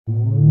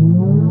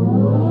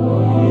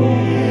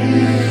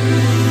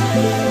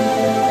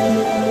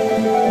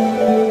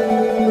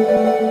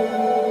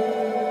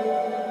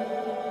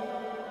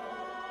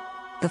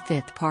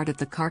fifth part of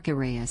the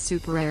Karkareya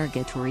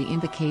supererogatory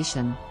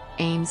invocation,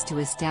 aims to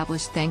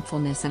establish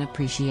thankfulness and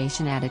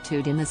appreciation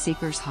attitude in the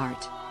seeker's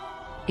heart.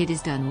 It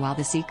is done while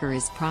the seeker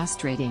is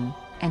prostrating,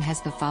 and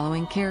has the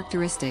following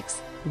characteristics.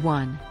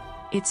 1.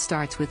 It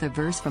starts with a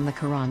verse from the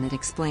Quran that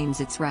explains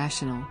its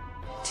rationale.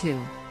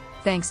 2.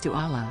 Thanks to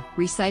Allah,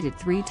 recited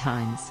 3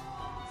 times.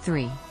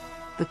 3.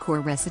 The core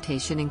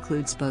recitation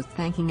includes both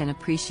thanking and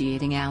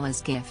appreciating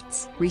Allah's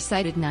gifts,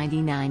 recited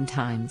 99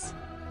 times.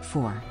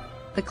 4.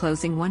 The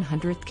closing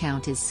 100th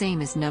count is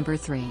same as number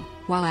 3,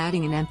 while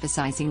adding and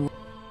emphasizing.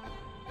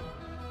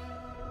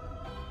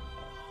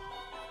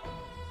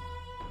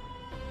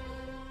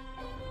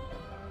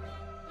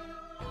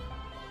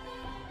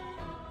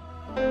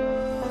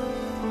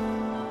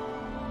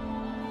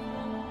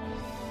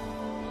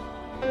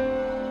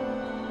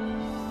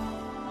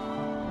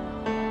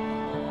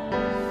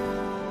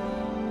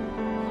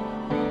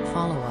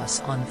 Follow us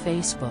on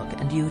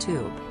Facebook and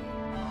YouTube.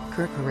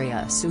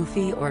 Karkareya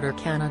Sufi Order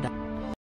Canada.